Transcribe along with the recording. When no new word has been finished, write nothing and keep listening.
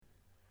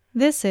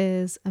This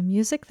is a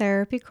Music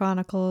Therapy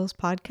Chronicles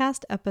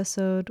podcast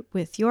episode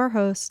with your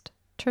host,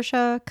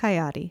 Trisha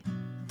Coyote.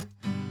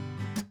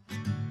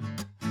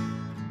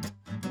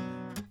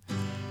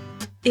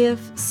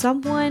 If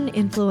someone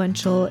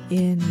influential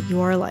in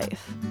your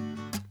life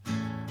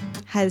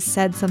has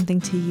said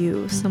something to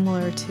you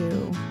similar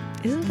to,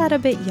 "Isn't that a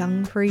bit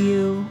young for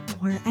you?"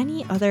 or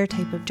any other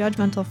type of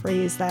judgmental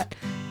phrase that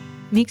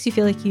makes you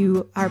feel like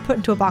you are put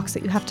into a box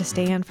that you have to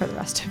stay in for the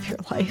rest of your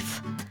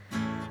life,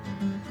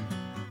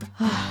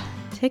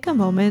 take a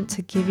moment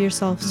to give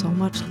yourself so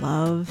much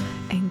love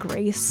and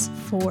grace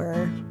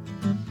for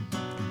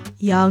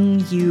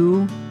young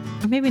you,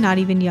 or maybe not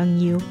even young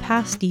you,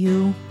 past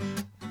you,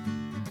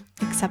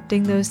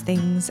 accepting those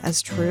things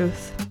as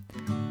truth,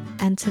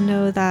 and to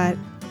know that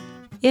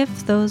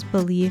if those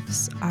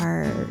beliefs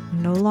are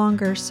no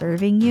longer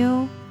serving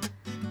you,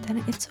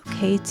 then it's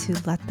okay to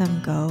let them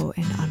go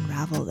and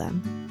unravel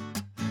them.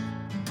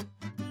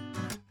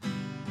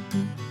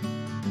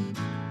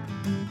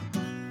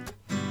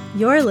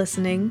 You're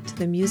listening to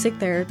the Music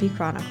Therapy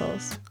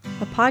Chronicles,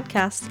 a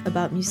podcast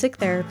about music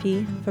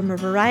therapy from a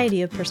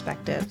variety of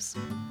perspectives.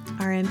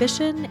 Our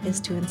ambition is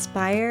to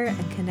inspire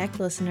and connect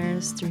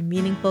listeners through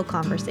meaningful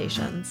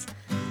conversations,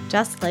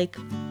 just like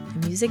a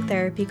music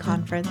therapy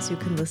conference you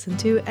can listen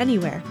to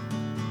anywhere.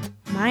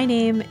 My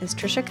name is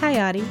Trisha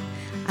Coyote.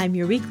 I'm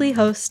your weekly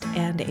host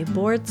and a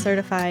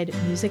board-certified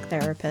music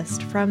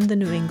therapist from the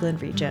New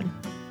England region.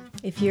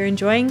 If you're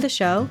enjoying the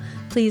show,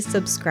 please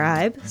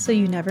subscribe so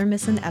you never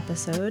miss an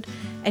episode,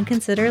 and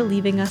consider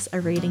leaving us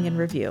a rating and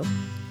review.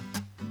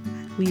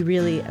 We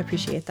really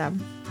appreciate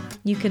them.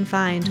 You can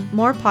find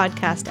more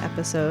podcast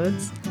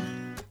episodes,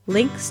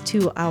 links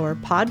to our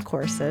pod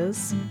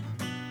courses,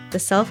 the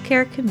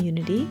self-care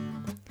community,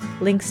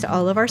 links to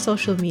all of our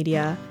social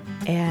media,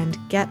 and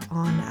get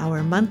on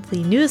our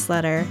monthly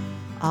newsletter,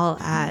 all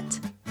at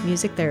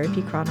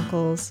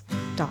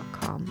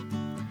musictherapychronicles.com.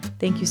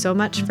 Thank you so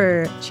much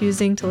for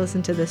choosing to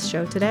listen to this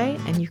show today,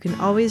 and you can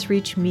always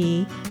reach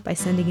me by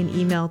sending an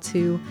email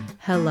to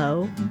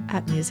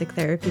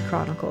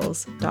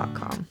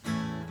hello@musictherapychronicles.com.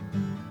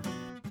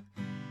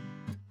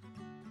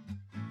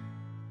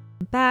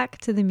 Back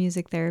to the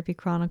Music Therapy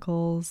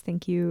Chronicles.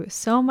 Thank you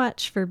so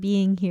much for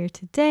being here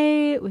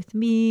today with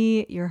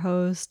me, your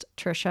host,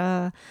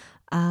 Trisha.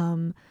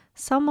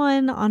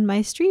 Someone on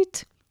my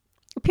street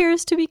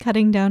appears to be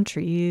cutting down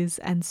trees,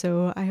 and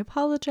so I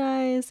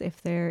apologize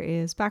if there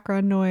is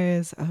background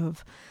noise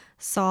of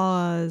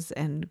saws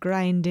and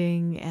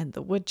grinding and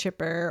the wood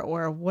chipper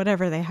or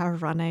whatever they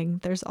have running.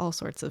 There's all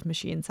sorts of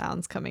machine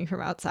sounds coming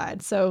from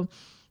outside, so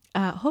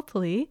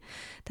hopefully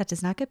that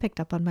does not get picked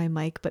up on my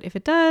mic, but if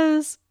it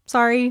does,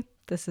 sorry,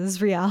 this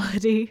is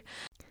reality.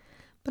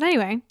 But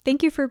anyway,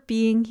 thank you for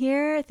being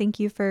here. Thank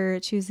you for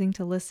choosing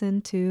to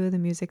listen to the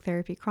Music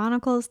Therapy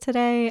Chronicles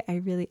today. I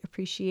really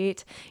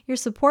appreciate your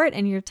support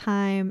and your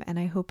time, and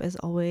I hope, as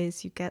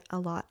always, you get a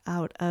lot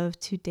out of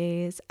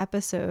today's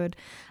episode.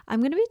 I'm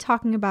going to be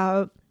talking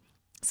about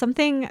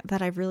something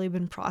that I've really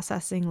been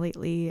processing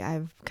lately.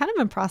 I've kind of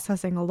been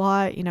processing a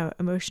lot,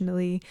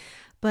 emotionally,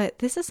 but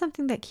this is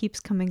something that keeps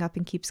coming up,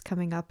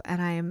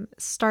 and I am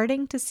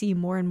starting to see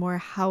more and more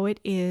how it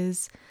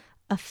is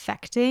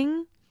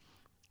affecting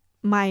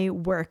my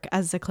work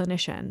as a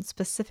clinician,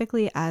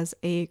 specifically as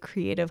a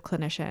creative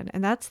clinician,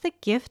 and that's the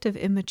gift of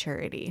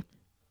immaturity.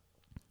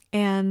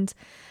 And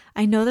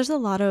I know there's a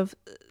lot of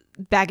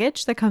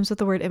baggage that comes with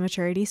the word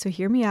immaturity, so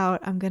hear me out.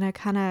 I'm going to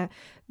kind of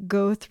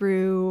go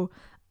through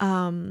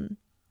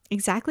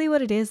exactly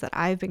what it is that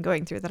I've been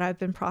going through, that I've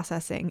been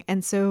processing.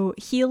 And so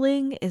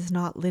healing is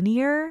not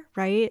linear,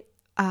 right?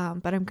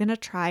 But I'm going to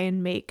try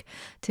and make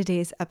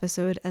today's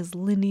episode as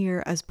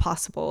linear as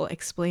possible,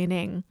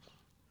 explaining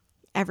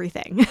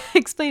everything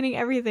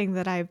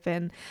that I've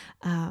been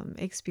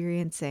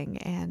experiencing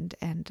and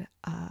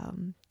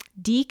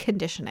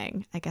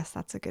deconditioning. I guess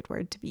that's a good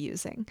word to be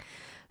using.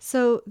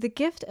 So the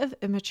gift of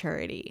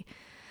immaturity.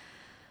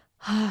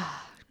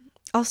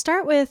 I'll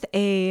start with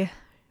a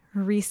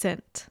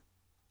recent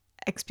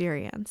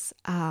experience.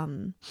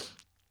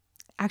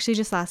 Actually,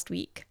 just last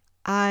week,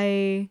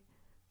 I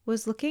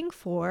was looking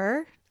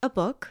for a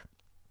book.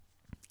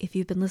 If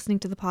you've been listening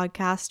to the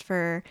podcast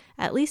for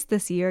at least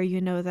this year,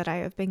 you know that I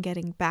have been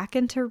getting back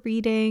into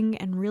reading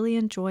and really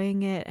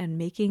enjoying it and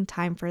making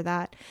time for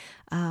that.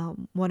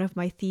 One of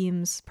my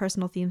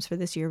personal themes for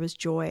this year was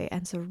joy.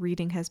 And so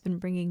reading has been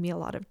bringing me a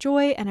lot of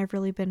joy, and I've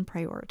really been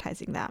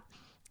prioritizing that.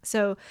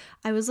 So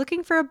I was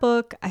looking for a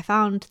book. I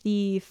found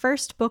the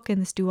first book in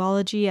this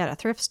duology at a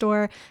thrift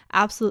store,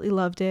 absolutely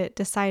loved it,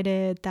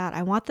 decided that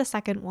I want the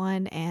second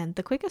one, and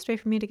the quickest way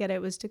for me to get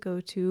it was to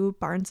go to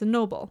Barnes &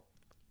 Noble.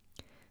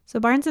 So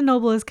Barnes &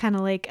 Noble is kind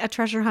of like a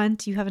treasure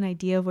hunt. You have an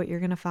idea of what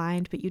you're going to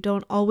find, but you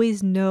don't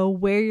always know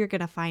where you're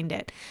going to find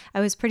it. I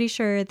was pretty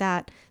sure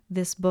that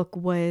this book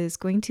was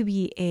going to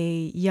be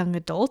a young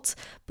adult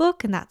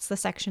book, and that's the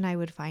section I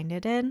would find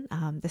it in.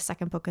 The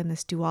second book in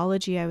this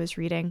duology I was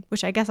reading,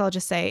 which I guess I'll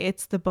just say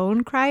it's the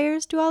Bone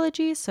Criers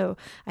duology. So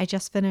I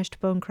just finished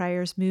Bone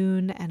Criers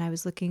Moon, and I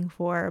was looking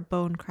for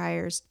Bone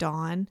Criers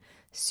Dawn.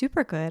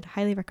 Super good.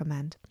 Highly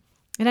recommend.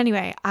 And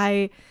anyway,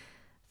 I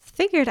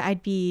figured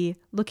I'd be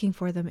looking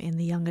for them in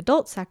the young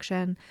adult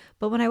section,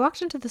 but when I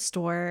walked into the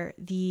store,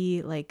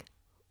 the like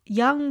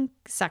young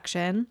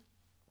section,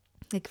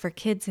 like for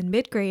kids in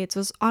mid grades,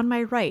 was on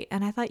my right.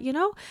 And I thought,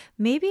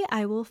 maybe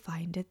I will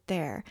find it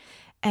there.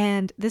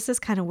 And this is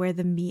kind of where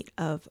the meat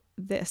of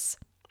this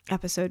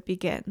episode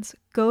begins.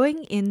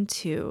 Going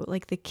into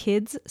like the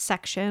kids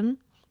section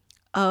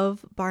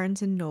of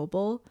Barnes and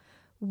Noble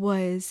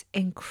was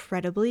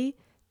incredibly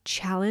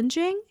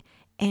challenging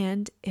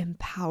and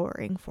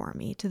empowering for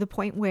me, to the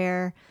point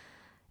where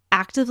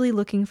actively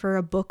looking for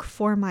a book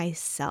for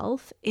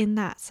myself in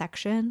that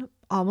section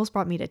almost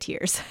brought me to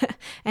tears.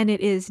 And it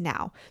is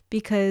now,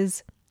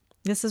 because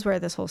this is where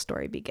this whole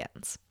story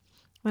begins.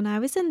 When I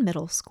was in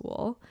middle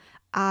school,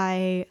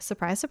 I,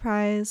 surprise,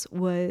 surprise,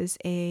 was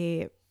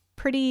a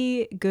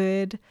pretty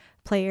good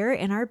player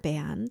in our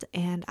band,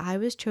 and I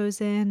was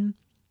chosen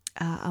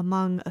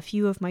among a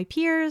few of my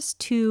peers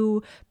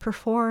to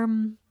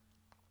perform.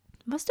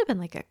 Must have been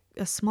like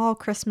a small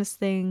Christmas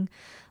thing,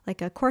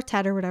 like a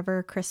quartet or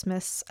whatever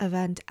Christmas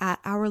event at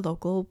our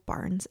local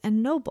Barnes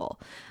and Noble.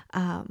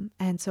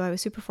 And so I was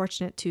super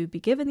fortunate to be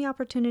given the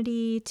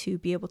opportunity to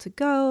be able to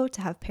go,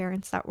 to have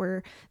parents that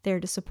were there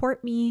to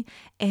support me,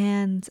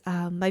 and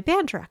my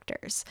band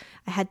directors.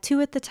 I had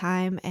two at the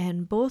time,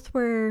 and both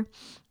were,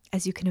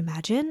 as you can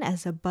imagine,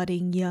 as a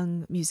budding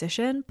young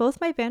musician,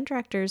 both my band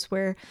directors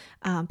were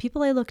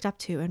people I looked up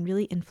to and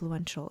really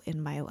influential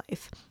in my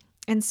life.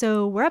 And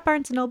so we're at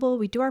Barnes & Noble,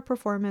 we do our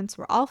performance,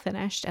 we're all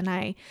finished, and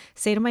I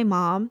say to my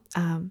mom,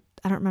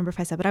 I don't remember if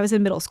I said, but I was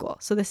in middle school.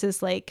 So this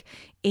is like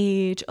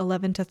age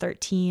 11 to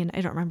 13.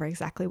 I don't remember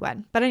exactly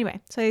when. But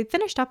anyway, so I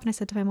finished up and I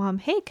said to my mom,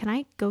 hey, can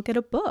I go get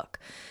a book?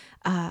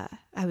 I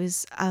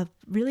was a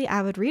really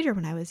avid reader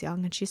when I was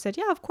young. And she said,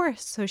 yeah, of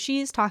course. So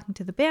she's talking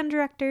to the band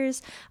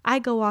directors. I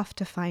go off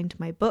to find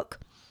my book,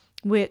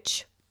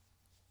 which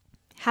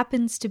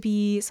happens to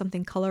be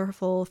something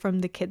colorful from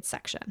the kids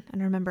section.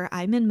 And remember,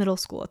 I'm in middle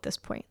school at this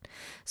point.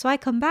 So I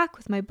come back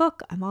with my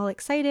book. I'm all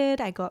excited.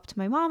 I go up to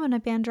my mom and my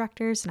band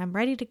directors and I'm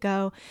ready to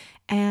go.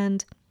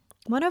 And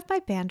one of my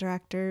band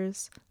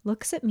directors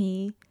looks at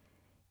me.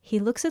 He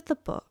looks at the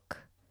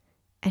book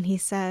and he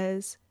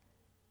says,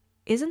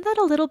 isn't that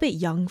a little bit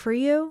young for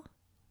you?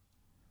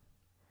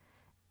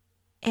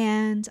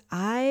 And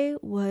I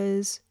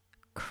was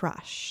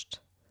crushed.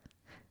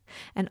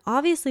 And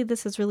obviously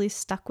this has really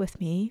stuck with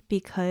me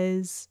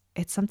because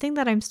it's something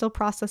that I'm still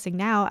processing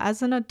now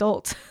as an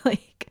adult,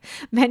 like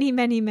many,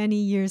 many, many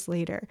years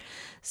later.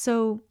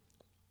 So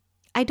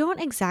I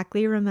don't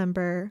exactly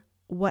remember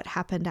what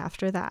happened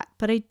after that,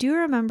 but I do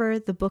remember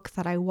the book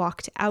that I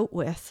walked out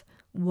with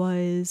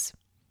was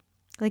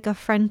like a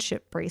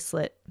friendship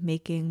bracelet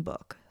making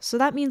book. So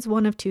that means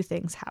one of two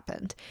things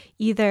happened.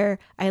 Either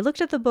I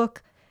looked at the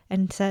book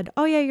and said,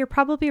 oh yeah, you're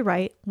probably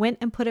right, went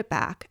and put it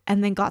back,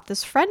 and then got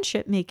this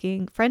friendship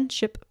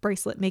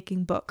bracelet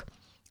making book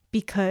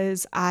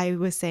because I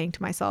was saying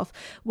to myself,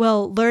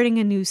 well, learning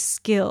a new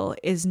skill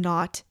is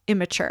not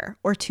immature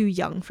or too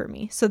young for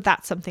me. So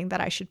that's something that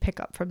I should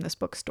pick up from this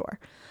bookstore.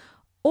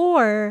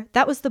 Or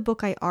that was the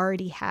book I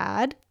already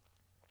had,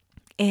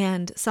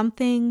 and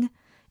something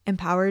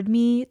empowered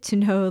me to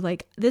know,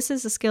 like, this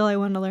is a skill I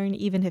want to learn,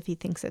 even if he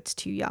thinks it's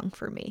too young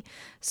for me.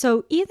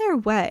 So either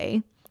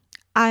way,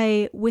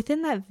 I,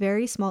 within that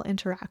very small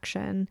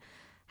interaction,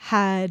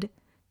 had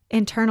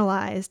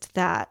internalized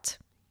that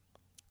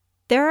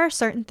there are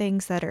certain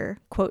things that are,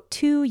 quote,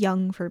 too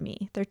young for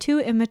me. They're too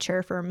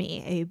immature for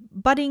me. A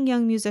budding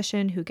young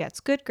musician who gets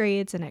good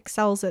grades and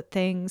excels at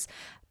things,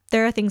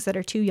 there are things that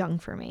are too young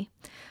for me.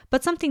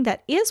 But something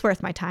that is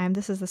worth my time,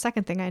 this is the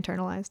second thing I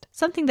internalized,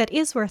 something that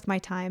is worth my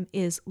time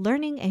is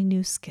learning a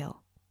new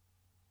skill.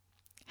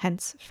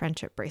 Hence,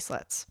 friendship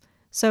bracelets.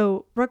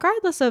 So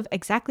regardless of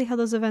exactly how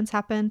those events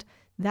happened,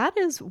 that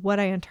is what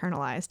I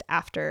internalized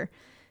after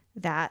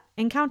that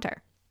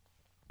encounter.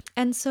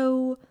 And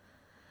so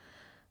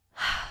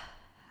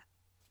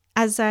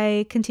as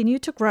I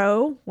continued to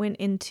grow, went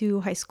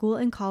into high school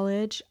and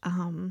college,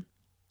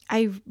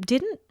 I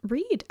didn't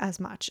read as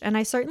much. And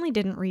I certainly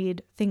didn't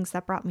read things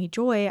that brought me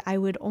joy. I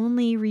would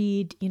only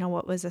read,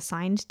 what was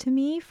assigned to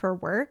me for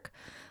work,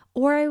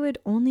 or I would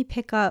only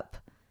pick up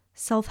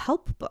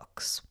self-help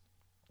books.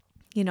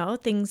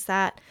 Things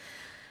that,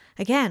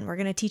 again, were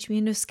going to teach me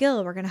a new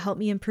skill, were going to help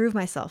me improve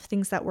myself,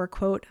 things that were,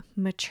 quote,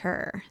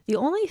 mature. The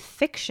only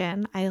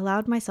fiction I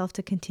allowed myself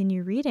to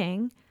continue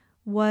reading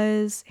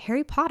was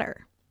Harry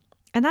Potter.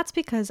 And that's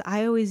because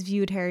I always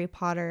viewed Harry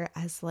Potter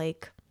as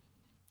like,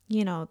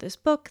 this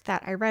book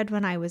that I read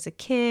when I was a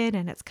kid,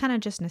 and it's kind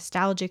of just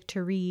nostalgic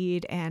to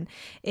read, and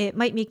it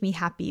might make me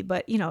happy,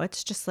 but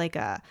it's just like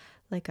a,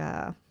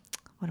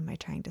 what am I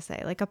trying to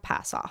say? Like a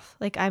pass off.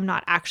 Like I'm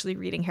not actually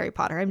reading Harry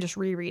Potter. I'm just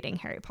rereading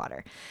Harry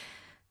Potter.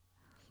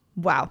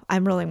 Wow,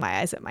 I'm rolling my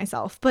eyes at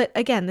myself. But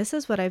again, this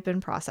is what I've been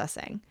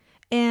processing.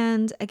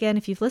 And again,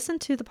 if you've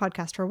listened to the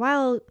podcast for a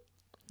while,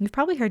 you've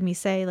probably heard me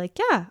say like,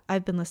 yeah,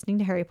 I've been listening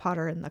to Harry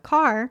Potter in the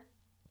car.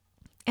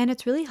 And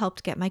it's really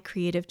helped get my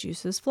creative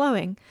juices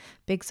flowing.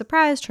 Big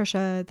surprise,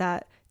 Trisha,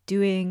 that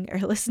doing or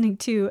listening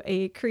to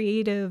a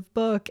creative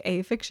book,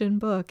 a fiction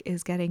book,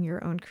 is getting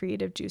your own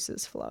creative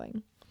juices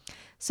flowing.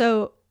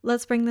 So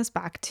let's bring this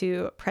back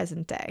to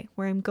present day,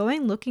 where I'm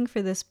going looking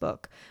for this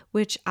book,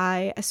 which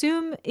I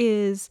assume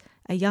is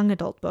a young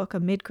adult book, a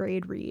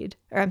mid-grade read,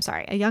 or I'm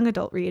sorry, a young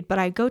adult read, but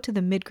I go to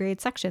the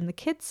mid-grade section, the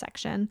kids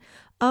section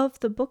of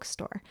the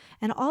bookstore,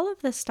 and all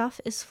of this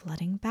stuff is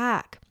flooding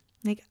back.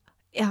 Like,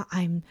 yeah,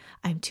 I'm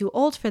too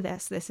old for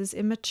this. This is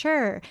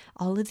immature.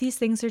 All of these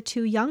things are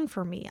too young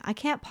for me. I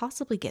can't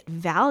possibly get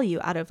value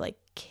out of like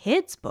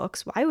kids'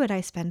 books. Why would I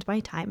spend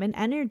my time and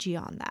energy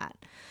on that?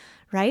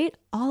 Right?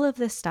 All of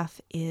this stuff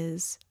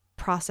is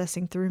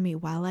processing through me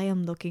while I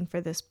am looking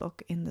for this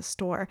book in the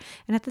store.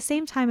 And at the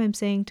same time, I'm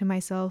saying to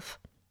myself,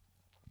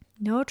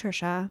 no,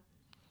 Trisha,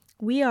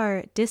 we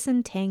are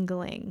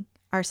disentangling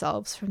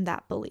ourselves from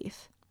that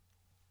belief.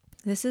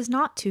 This is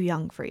not too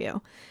young for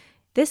you.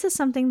 This is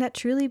something that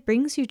truly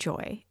brings you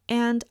joy.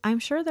 And I'm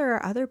sure there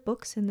are other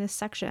books in this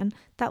section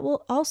that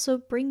will also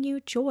bring you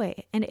joy.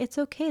 And it's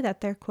okay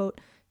that they're,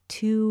 quote,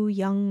 too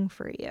young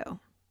for you.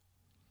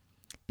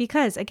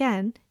 Because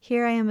again,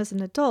 here I am as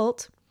an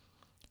adult,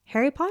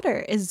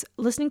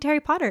 listening to Harry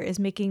Potter is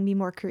making me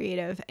more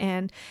creative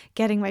and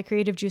getting my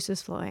creative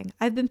juices flowing.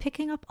 I've been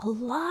picking up a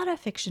lot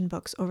of fiction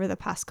books over the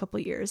past couple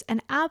years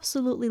and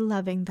absolutely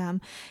loving them.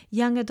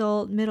 Young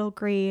adult, middle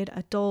grade,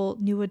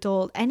 adult, new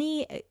adult,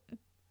 any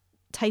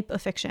type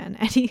of fiction,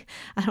 I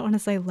don't want to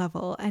say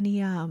level,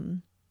 any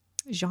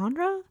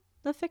genre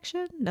of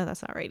fiction? No,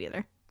 that's not right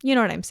either. You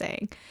know what I'm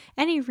saying.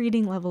 Any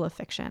reading level of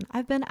fiction.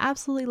 I've been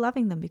absolutely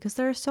loving them because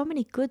there are so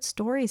many good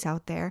stories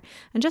out there.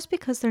 And just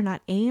because they're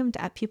not aimed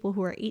at people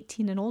who are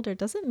 18 and older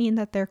doesn't mean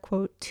that they're,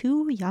 quote,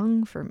 too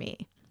young for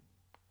me.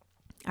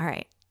 All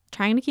right,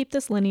 trying to keep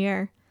this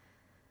linear,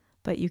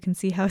 but you can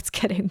see how it's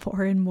getting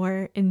more and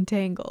more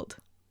entangled.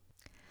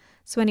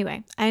 So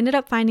anyway, I ended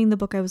up finding the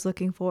book I was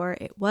looking for.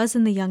 It was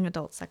in the young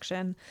adult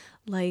section,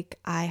 like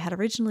I had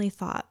originally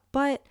thought,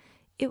 but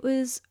it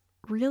was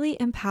really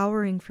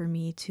empowering for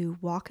me to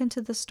walk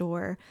into the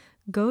store,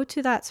 go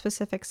to that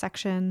specific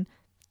section,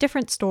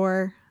 different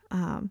store,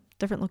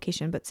 different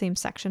location, but same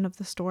section of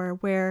the store,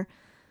 where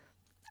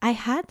I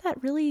had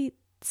that really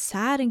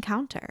sad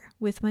encounter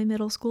with my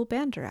middle school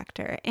band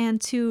director,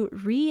 and to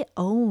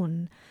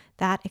re-own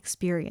that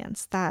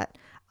experience, that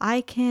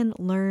I can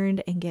learn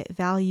and get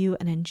value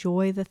and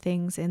enjoy the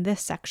things in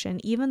this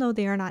section, even though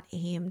they are not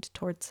aimed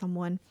towards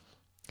someone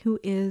who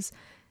is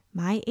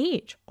my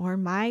age or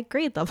my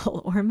grade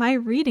level or my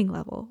reading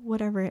level,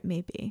 whatever it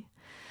may be.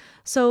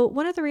 So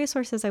one of the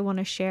resources I want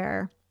to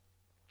share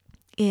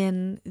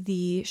in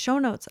the show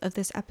notes of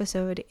this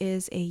episode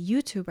is a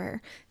YouTuber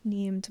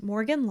named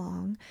Morgan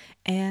Long,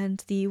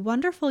 and the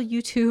wonderful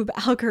YouTube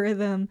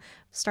algorithm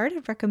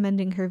started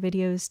recommending her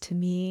videos to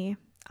me.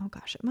 Oh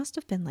gosh, it must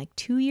have been like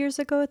 2 years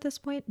ago at this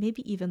point,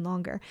 maybe even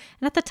longer.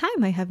 And at the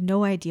time, I have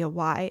no idea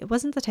why. It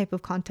wasn't the type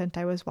of content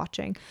I was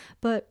watching,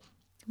 but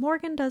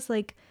Morgan does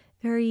like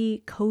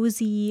very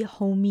cozy,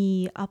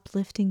 homey,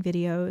 uplifting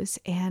videos,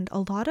 and a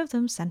lot of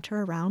them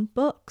center around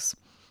books.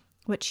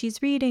 What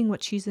she's reading,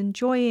 what she's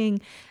enjoying,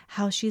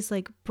 how she's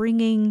like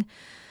bringing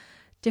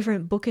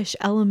different bookish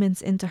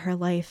elements into her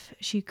life.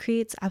 She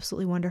creates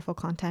absolutely wonderful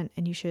content,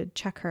 and you should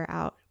check her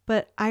out.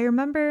 But I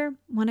remember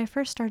when I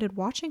first started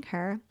watching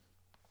her,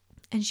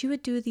 and she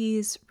would do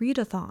these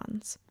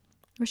readathons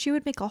where she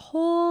would make a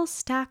whole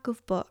stack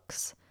of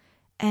books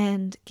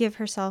and give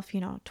herself,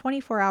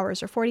 24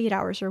 hours or 48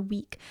 hours or a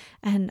week.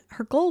 And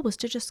her goal was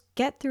to just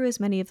get through as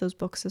many of those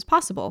books as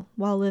possible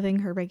while living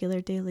her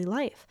regular daily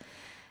life.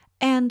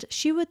 And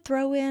she would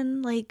throw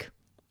in like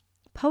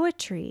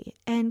poetry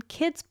and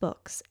kids'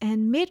 books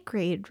and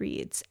mid-grade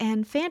reads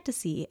and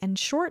fantasy and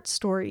short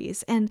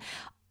stories and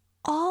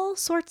all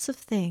sorts of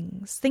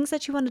things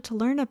that she wanted to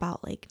learn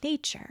about, like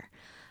nature.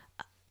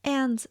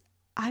 And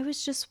I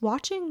was just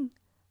watching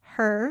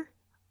her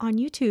on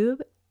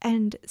YouTube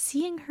and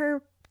seeing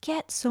her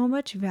get so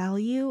much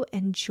value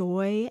and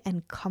joy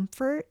and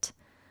comfort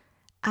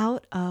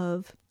out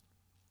of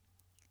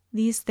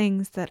these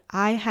things that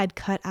I had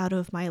cut out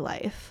of my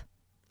life.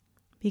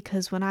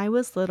 Because when I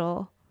was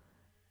little,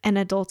 an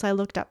adult I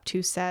looked up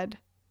to said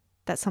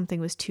that something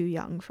was too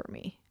young for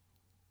me.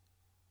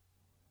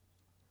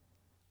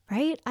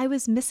 Right? I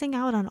was missing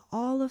out on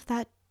all of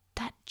that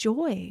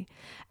joy.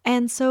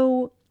 And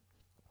so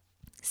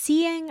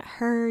seeing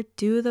her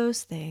do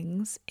those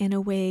things in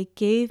a way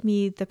gave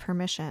me the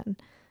permission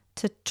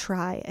to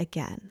try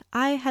again.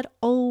 I had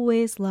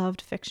always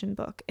loved fiction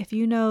book. If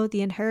you know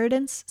the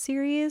Inheritance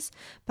series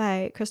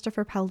by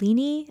Christopher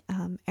Paolini,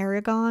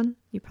 Eragon,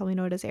 you probably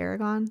know it as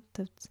Eragon.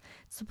 It's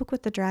the book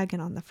with the dragon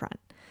on the front.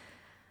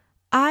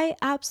 I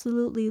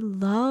absolutely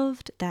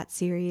loved that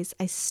series.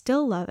 I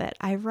still love it.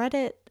 I've read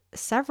it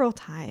several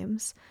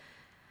times.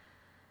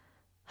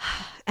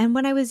 And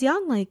when I was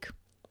young,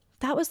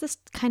 that was this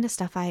kind of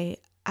stuff. I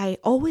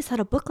always had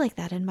a book like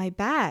that in my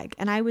bag.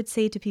 And I would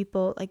say to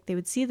people, they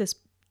would see this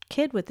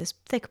kid with this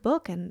thick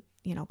book and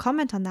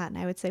comment on that. And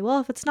I would say, well,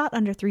 if it's not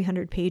under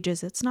 300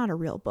 pages, it's not a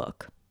real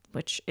book,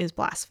 which is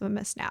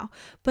blasphemous now.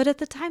 But at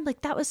the time,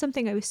 like, that was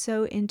something I was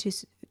so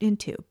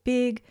into.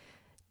 Big,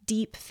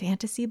 deep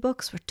fantasy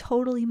books were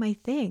totally my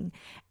thing.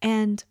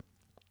 And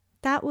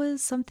that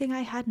was something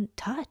I hadn't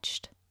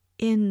touched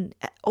in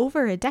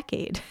over a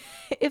decade,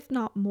 if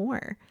not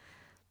more.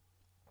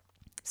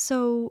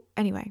 So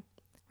anyway,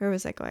 where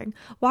was I going?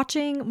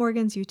 Watching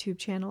Morgan's YouTube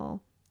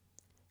channel,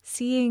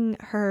 seeing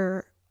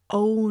her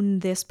own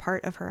this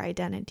part of her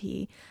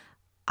identity,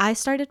 I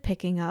started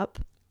picking up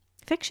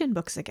fiction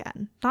books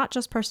again, not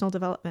just personal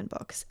development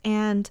books.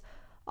 And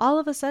all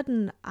of a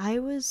sudden, I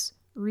was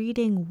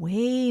reading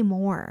way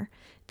more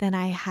than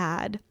I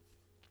had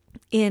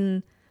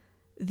in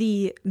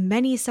the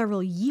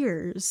several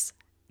years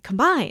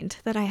combined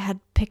that I had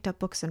picked up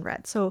books and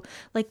read. So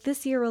like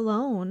this year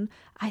alone,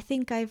 I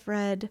think I've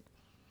read,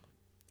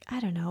 I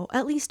don't know,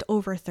 at least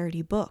over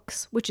 30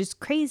 books, which is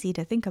crazy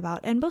to think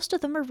about. And most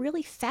of them are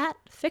really fat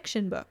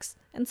fiction books.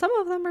 And some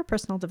of them are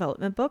personal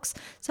development books.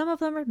 Some of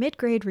them are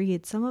mid-grade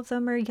reads. Some of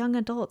them are young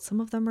adult. Some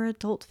of them are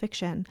adult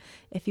fiction.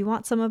 If you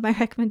want some of my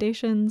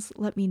recommendations,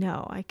 let me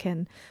know. I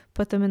can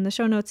put them in the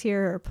show notes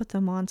here or put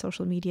them on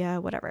social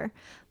media, whatever.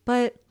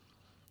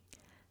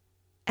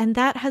 And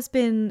that has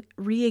been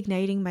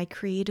reigniting my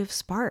creative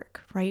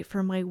spark, right?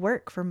 For my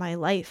work, for my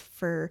life,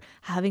 for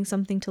having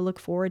something to look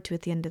forward to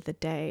at the end of the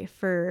day,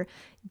 for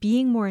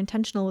being more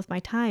intentional with my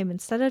time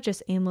instead of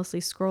just aimlessly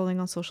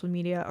scrolling on social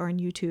media or on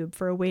YouTube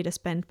for a way to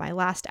spend my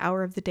last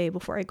hour of the day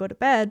before I go to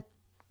bed.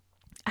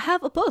 I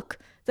have a book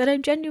that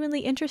I'm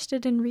genuinely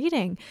interested in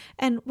reading.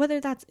 And whether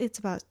it's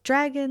about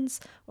dragons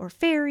or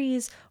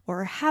fairies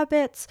or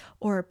habits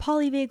or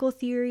polyvagal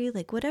theory,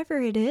 like whatever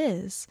it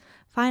is,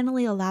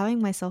 finally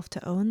allowing myself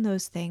to own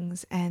those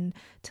things and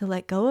to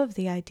let go of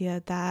the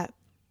idea that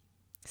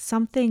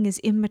something is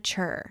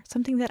immature,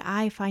 something that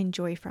I find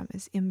joy from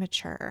is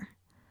immature,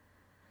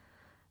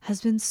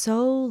 has been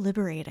so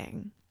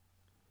liberating.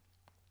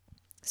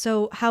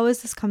 So how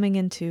is this coming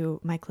into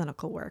my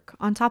clinical work?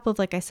 On top of,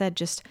 like I said,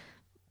 just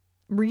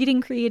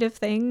reading creative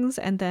things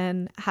and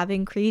then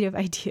having creative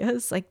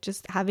ideas, like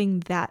just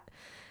having that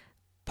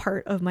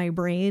part of my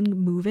brain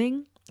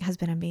moving has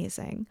been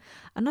amazing.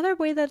 Another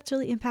way that's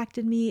really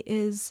impacted me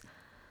is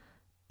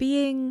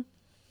being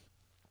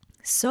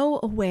so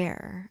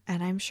aware,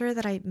 and I'm sure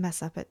that I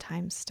mess up at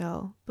times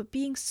still, but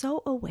being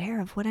so aware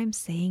of what I'm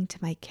saying to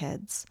my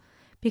kids,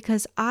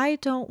 because I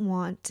don't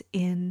want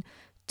in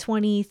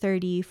 20,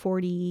 30,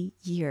 40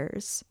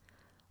 years,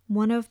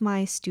 one of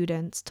my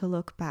students to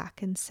look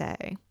back and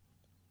say,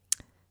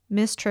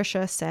 Miss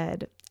Trisha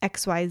said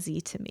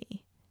XYZ to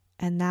me,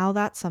 and now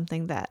that's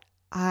something that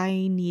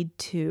I need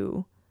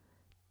to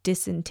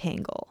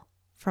disentangle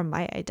from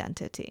my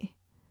identity,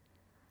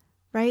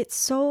 right?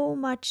 So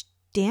much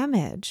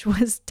damage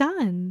was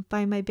done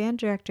by my band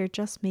director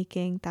just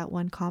making that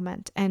one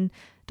comment. And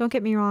don't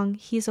get me wrong,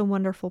 he's a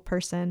wonderful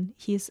person.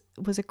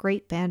 Was a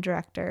great band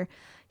director.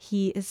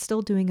 He is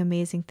still doing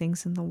amazing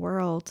things in the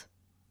world.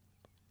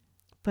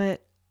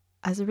 But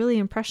as a really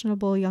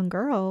impressionable young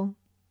girl,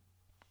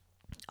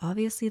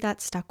 obviously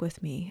that stuck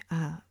with me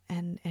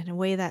and in a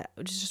way that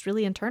was just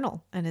really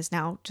internal and is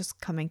now just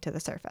coming to the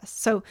surface.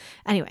 So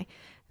anyway,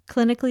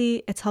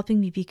 clinically, it's helping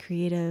me be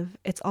creative.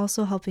 It's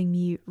also helping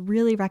me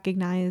really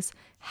recognize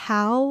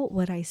how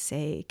what I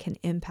say can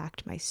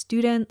impact my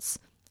students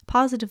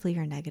positively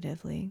or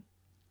negatively.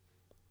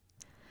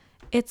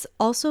 It's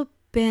also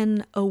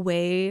been a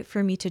way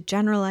for me to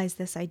generalize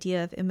this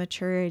idea of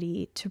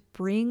immaturity to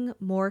bring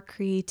more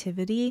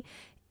creativity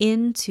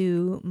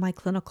into my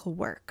clinical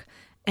work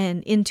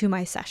and into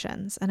my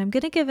sessions. And I'm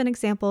going to give an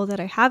example that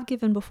I have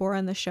given before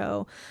on the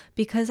show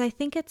because I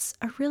think it's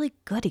a really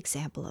good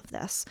example of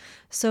this.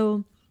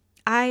 So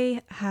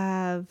I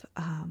have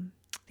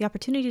the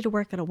opportunity to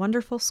work at a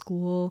wonderful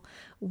school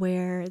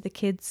where the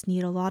kids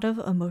need a lot of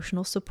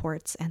emotional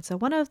supports. And so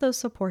one of those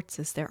supports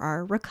is there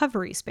are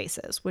recovery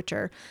spaces, which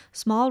are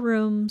small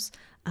rooms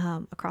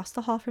across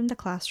the hall from the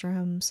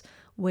classrooms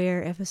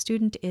where if a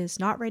student is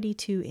not ready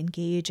to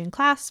engage in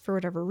class for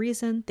whatever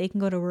reason, they can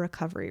go to a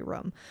recovery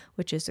room,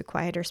 which is a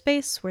quieter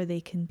space where they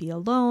can be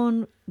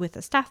alone with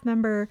a staff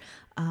member.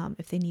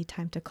 If they need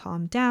time to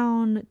calm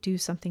down, do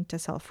something to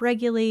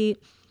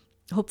self-regulate,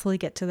 hopefully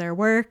get to their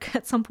work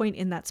at some point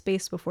in that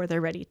space before they're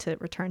ready to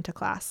return to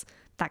class,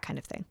 that kind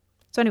of thing.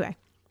 So anyway,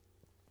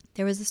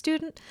 there was a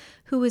student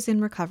who was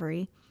in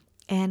recovery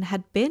and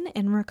had been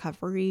in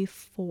recovery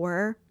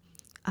for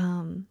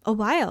a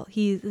while.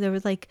 There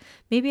was like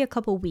maybe a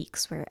couple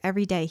weeks where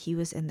every day he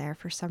was in there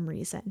for some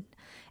reason.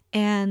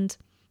 And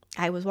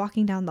I was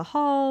walking down the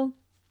hall.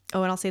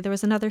 Oh, and I'll say there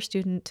was another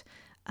student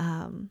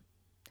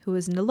who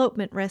was an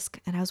elopement risk.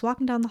 And I was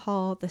walking down the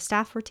hall. The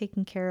staff were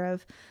taking care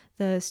of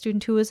the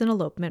student who was an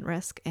elopement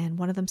risk. And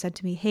one of them said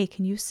to me, hey,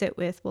 can you sit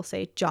with, we'll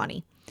say,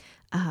 Johnny.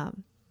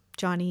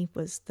 Johnny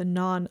was the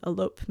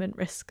non-elopement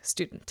risk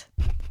student.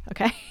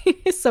 Okay.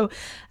 So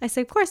I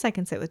said, of course I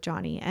can sit with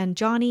Johnny. And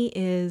Johnny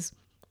is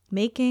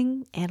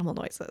making animal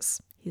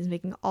noises. He's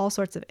making all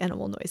sorts of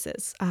animal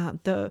noises.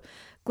 The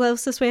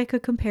closest way I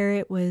could compare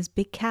it was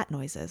big cat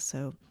noises.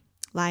 So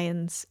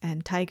lions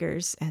and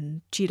tigers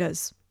and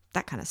cheetahs,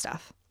 that kind of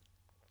stuff.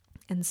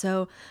 And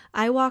so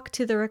I walk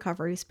to the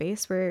recovery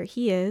space where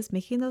he is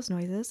making those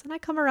noises, and I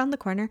come around the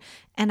corner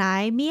and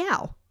I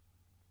meow.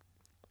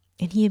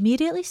 And he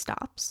immediately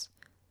stops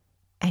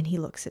and he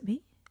looks at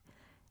me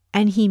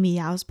and he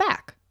meows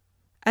back.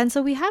 And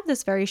so we have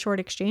this very short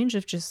exchange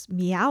of just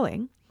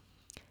meowing.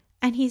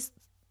 And he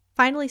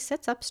finally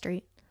sits up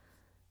straight.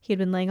 He had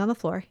been laying on the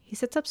floor. He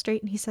sits up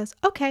straight and he says,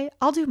 "Okay,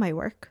 I'll do my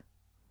work."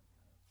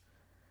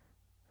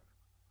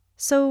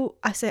 So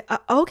I say,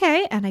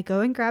 "Okay." And I go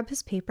and grab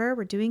his paper.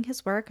 We're doing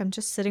his work. I'm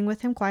just sitting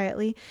with him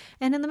quietly.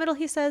 And in the middle,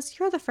 he says,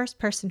 "You're the first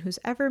person who's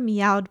ever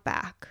meowed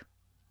back."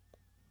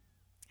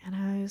 And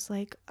I was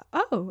like,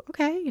 "Oh,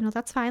 okay,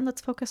 that's fine.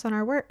 Let's focus on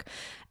our work."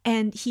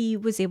 And he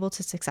was able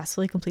to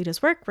successfully complete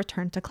his work,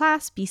 return to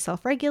class, be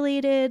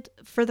self-regulated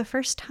for the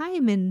first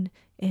time in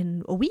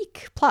a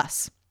week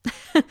plus.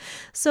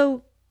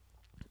 So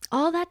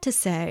all that to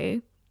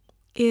say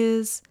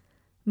is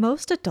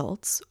most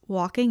adults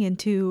walking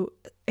into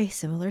a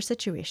similar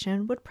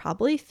situation would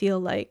probably feel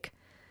like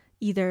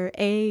either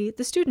A,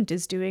 the student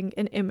is doing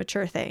an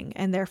immature thing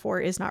and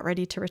therefore is not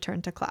ready to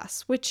return to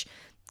class, which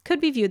could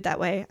be viewed that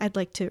way. I'd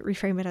like to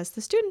reframe it as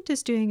the student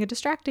is doing a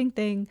distracting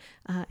thing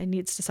and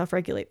needs to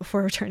self-regulate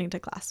before returning to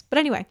class. But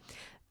anyway,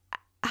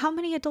 how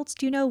many adults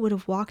do you know would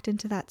have walked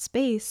into that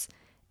space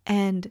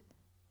and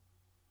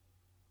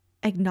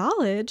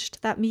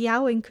acknowledged that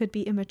meowing could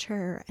be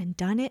immature and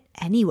done it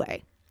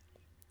anyway?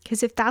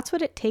 Because if that's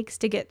what it takes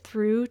to get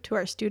through to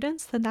our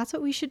students, then that's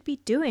what we should be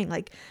doing.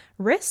 Like,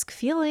 risk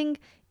feeling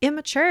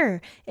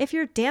immature. If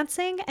you're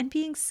dancing and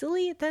being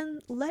silly, then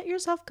let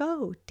yourself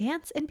go.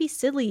 Dance and be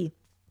silly.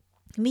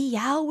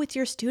 Meow with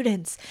your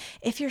students.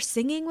 If you're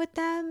singing with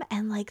them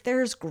and like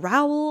there's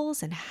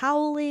growls and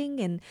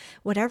howling and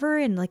whatever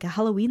in like a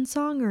Halloween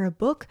song or a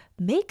book,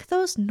 make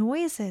those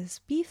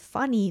noises. Be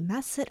funny.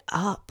 Mess it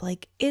up.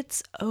 Like,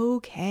 it's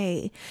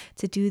okay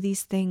to do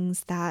these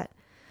things that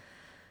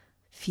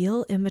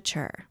feel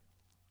immature.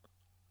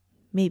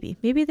 Maybe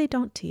they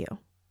don't to you.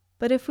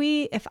 But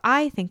if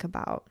I think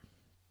about,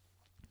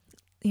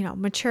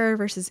 mature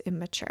versus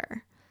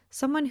immature,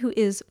 someone who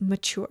is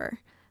mature,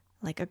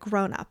 like a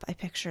grown-up, I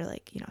picture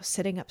like,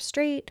 sitting up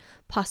straight,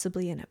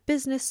 possibly in a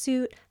business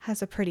suit,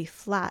 has a pretty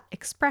flat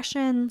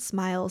expression,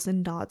 smiles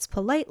and nods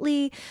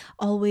politely,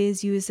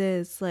 always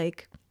uses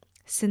like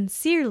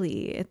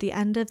sincerely at the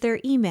end of their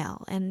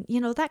email and,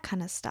 that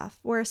kind of stuff.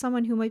 Where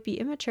someone who might be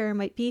immature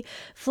might be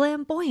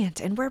flamboyant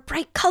and wear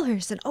bright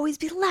colors and always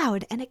be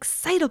loud and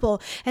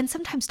excitable and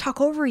sometimes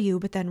talk over you,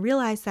 but then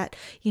realize that,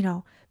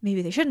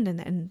 maybe they shouldn't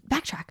and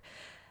backtrack.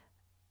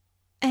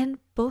 And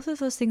both of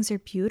those things are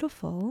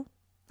beautiful.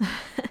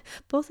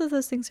 Both of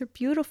those things are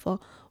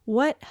beautiful.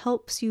 What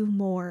helps you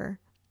more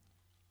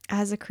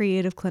as a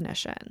creative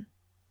clinician?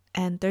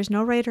 And there's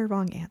no right or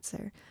wrong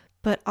answer.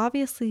 But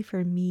obviously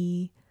for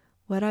me,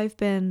 what I've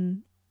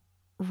been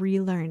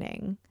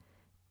relearning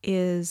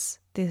is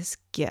this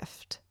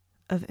gift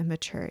of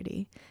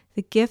immaturity.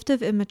 The gift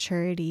of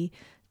immaturity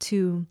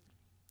to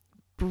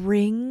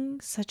bring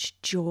such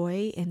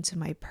joy into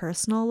my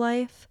personal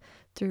life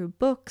through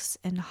books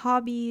and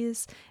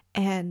hobbies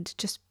and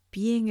just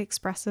being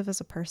expressive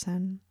as a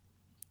person.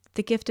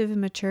 The gift of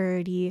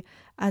immaturity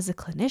as a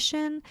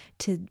clinician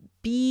to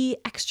be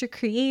extra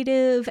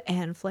creative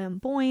and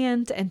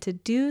flamboyant and to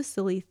do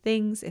silly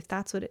things if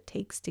that's what it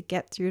takes to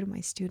get through to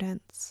my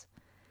students.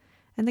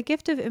 And the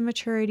gift of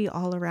immaturity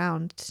all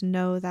around to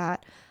know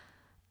that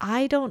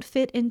I don't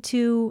fit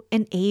into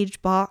an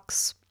age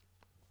box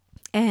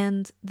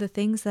and the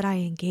things that I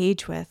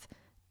engage with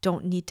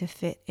don't need to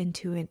fit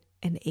into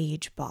an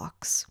age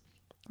box,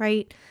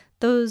 right?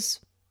 Those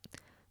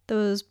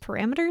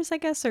parameters, I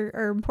guess,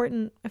 are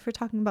important if we're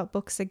talking about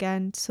books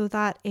again, so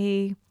that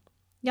a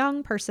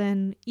young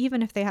person,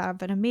 even if they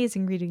have an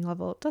amazing reading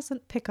level,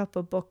 doesn't pick up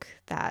a book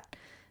that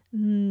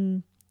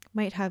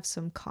might have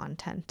some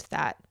content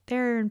that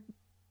they're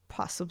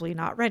possibly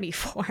not ready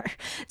for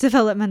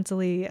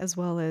developmentally as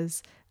well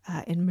as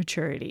in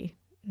maturity,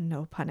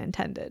 no pun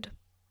intended.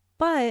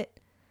 But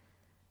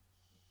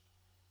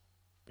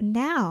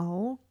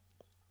now,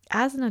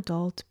 as an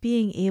adult,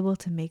 being able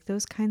to make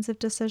those kinds of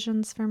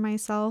decisions for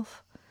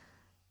myself,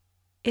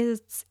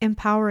 it's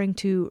empowering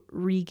to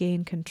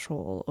regain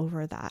control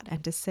over that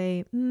and to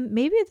say,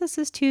 maybe this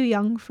is too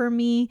young for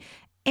me,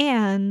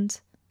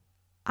 and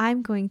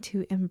I'm going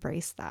to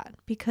embrace that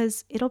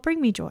because it'll bring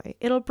me joy.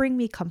 It'll bring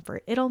me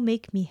comfort. It'll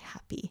make me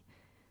happy.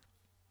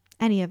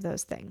 Any of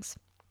those things.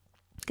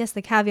 I guess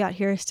the caveat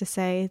here is to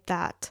say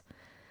that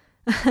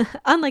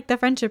unlike the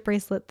friendship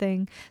bracelet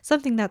thing,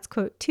 something that's,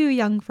 quote, too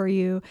young for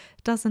you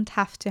doesn't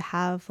have to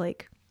have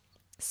like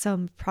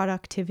some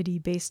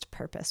productivity-based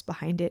purpose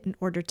behind it in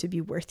order to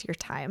be worth your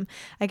time.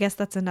 I guess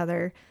that's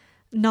another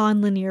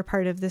non-linear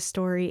part of this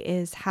story,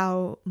 is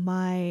how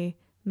my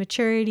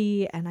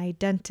maturity and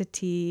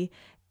identity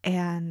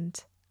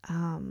and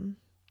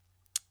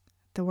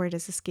the word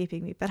is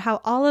escaping me, but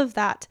how all of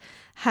that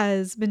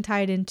has been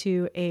tied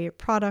into a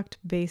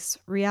product-based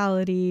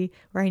reality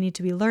where I need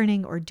to be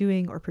learning or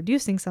doing or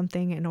producing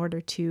something in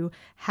order to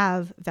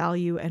have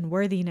value and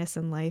worthiness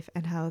in life,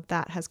 and how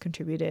that has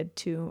contributed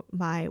to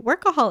my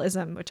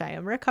workaholism, which I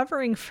am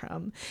recovering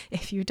from,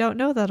 if you don't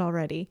know that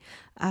already.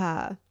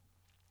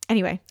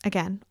 Anyway,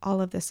 again,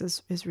 all of this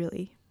is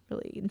really,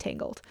 really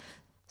entangled.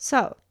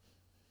 So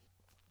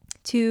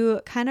to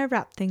kind of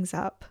wrap things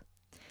up,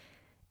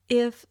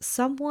 if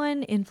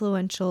someone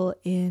influential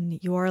in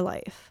your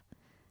life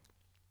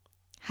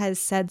has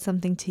said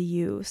something to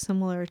you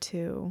similar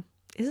to,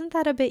 "Isn't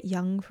that a bit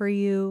young for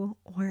you?"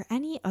 or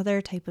any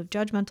other type of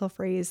judgmental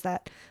phrase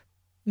that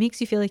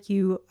makes you feel like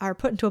you are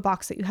put into a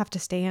box that you have to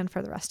stay in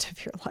for the rest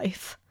of your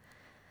life,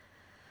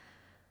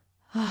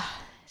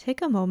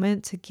 take a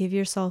moment to give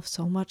yourself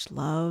so much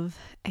love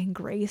and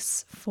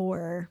grace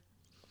for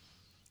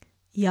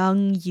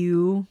young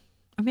you,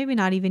 or maybe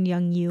not even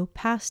young you,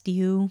 past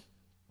you,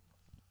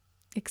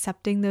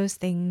 accepting those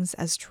things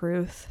as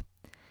truth,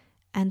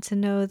 and to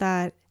know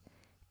that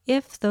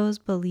if those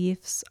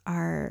beliefs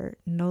are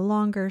no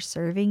longer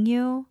serving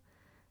you,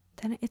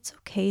 then it's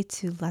okay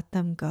to let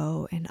them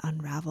go and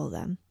unravel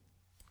them.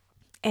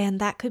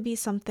 And that could be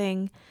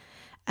something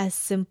as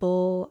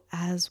simple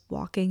as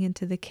walking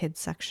into the kids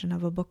section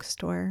of a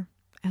bookstore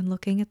and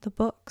looking at the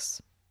books.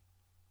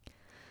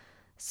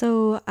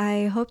 So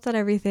I hope that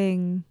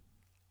everything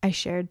I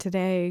shared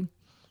today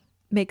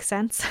makes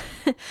sense.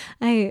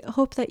 I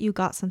hope that you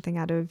got something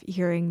out of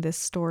hearing this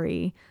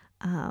story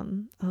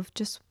of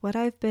just what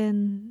I've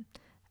been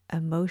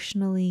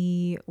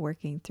emotionally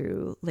working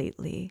through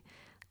lately.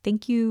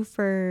 Thank you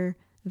for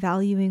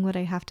valuing what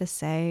I have to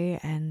say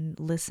and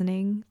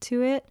listening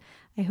to it.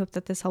 I hope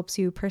that this helps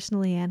you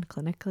personally and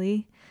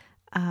clinically.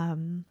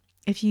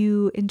 If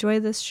you enjoy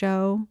this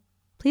show,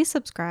 please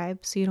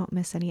subscribe so you don't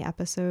miss any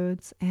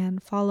episodes,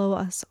 and follow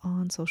us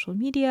on social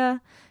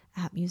media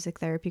at Music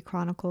Therapy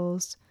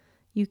Chronicles.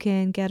 You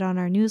can get on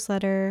our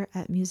newsletter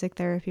at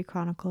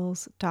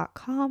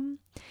musictherapychronicles.com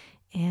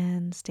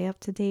and stay up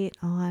to date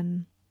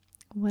on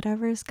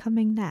whatever's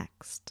coming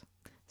next.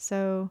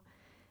 So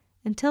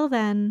until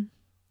then,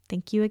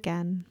 thank you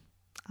again.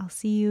 I'll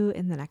see you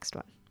in the next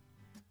one.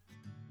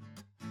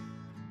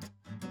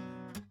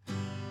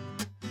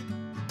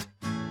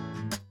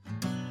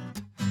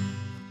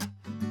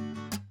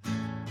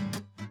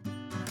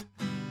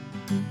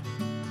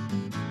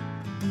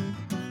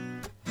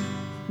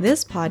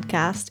 This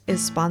podcast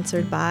is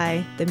sponsored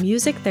by the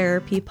Music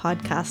Therapy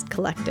Podcast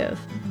Collective,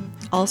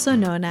 also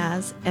known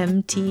as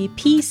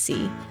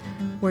MTPC,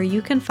 where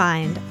you can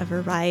find a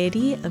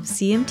variety of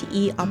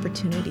CMTE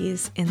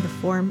opportunities in the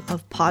form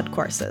of pod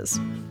courses.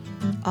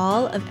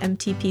 All of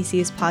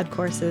MTPC's pod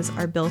courses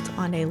are built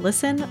on a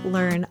listen,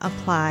 learn,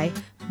 apply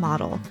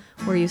model,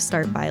 where you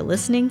start by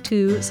listening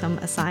to some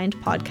assigned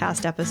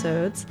podcast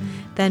episodes,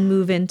 then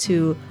move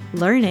into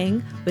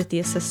learning with the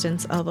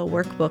assistance of a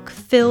workbook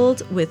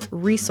filled with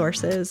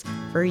resources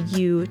for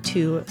you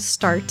to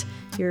start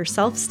your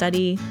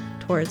self-study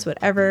towards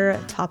whatever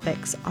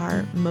topics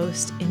are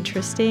most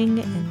interesting,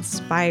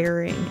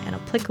 inspiring, and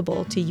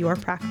applicable to your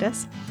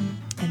practice.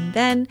 And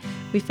then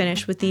we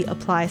finish with the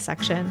apply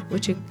section,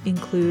 which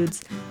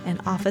includes an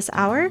office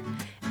hour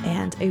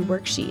and a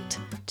worksheet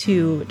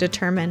to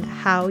determine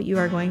how you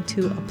are going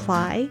to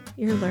apply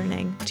your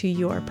learning to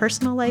your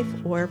personal life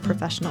or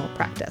professional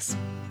practice.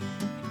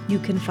 You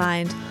can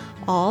find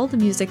all the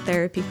Music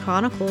Therapy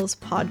Chronicles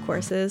pod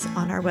courses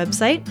on our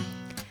website,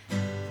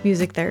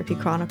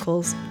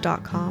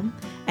 musictherapychronicles.com,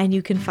 and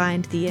you can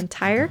find the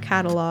entire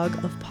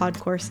catalog of pod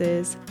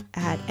courses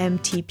at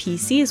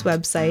MTPC's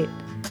website,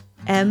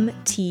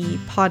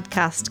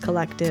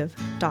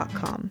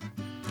 mtpodcastcollective.com.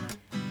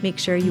 Make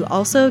sure you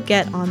also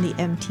get on the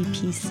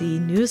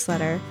MTPC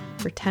newsletter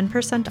for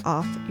 10%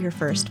 off your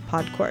first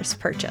pod course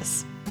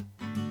purchase.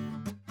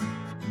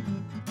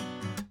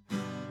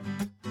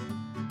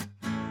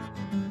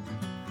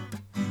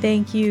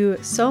 Thank you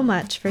so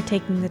much for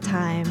taking the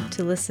time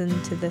to listen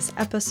to this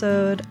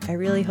episode. I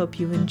really hope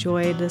you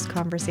enjoyed this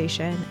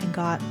conversation and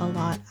got a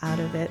lot out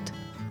of it.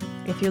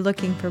 If you're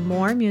looking for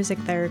more Music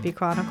Therapy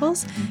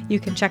Chronicles, you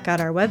can check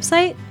out our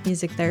website,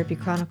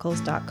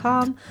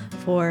 musictherapychronicles.com,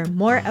 for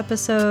more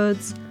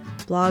episodes,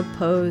 blog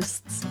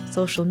posts,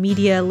 social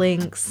media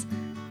links,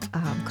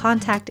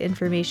 contact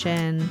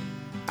information,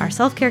 our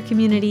self-care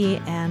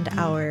community, and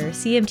our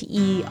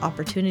CMTE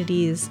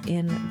opportunities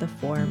in the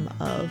form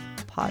of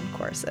pod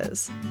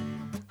courses.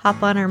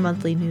 Hop on our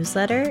monthly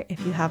newsletter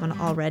if you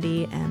haven't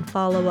already, and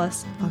follow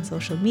us on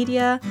social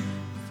media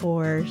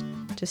for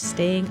just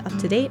staying up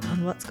to date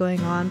on what's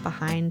going on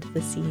behind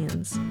the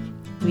scenes.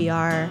 We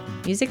are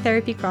Music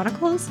Therapy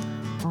Chronicles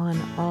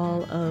on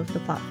all of the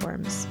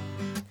platforms.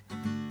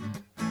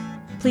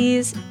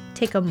 Please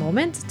take a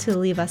moment to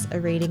leave us a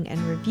rating and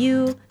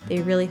review.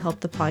 They really help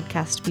the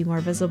podcast be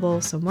more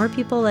visible so more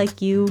people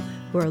like you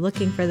who are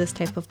looking for this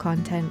type of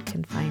content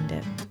can find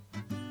it.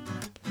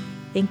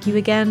 Thank you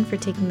again for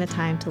taking the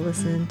time to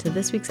listen to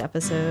this week's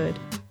episode,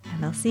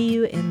 and I'll see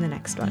you in the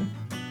next one.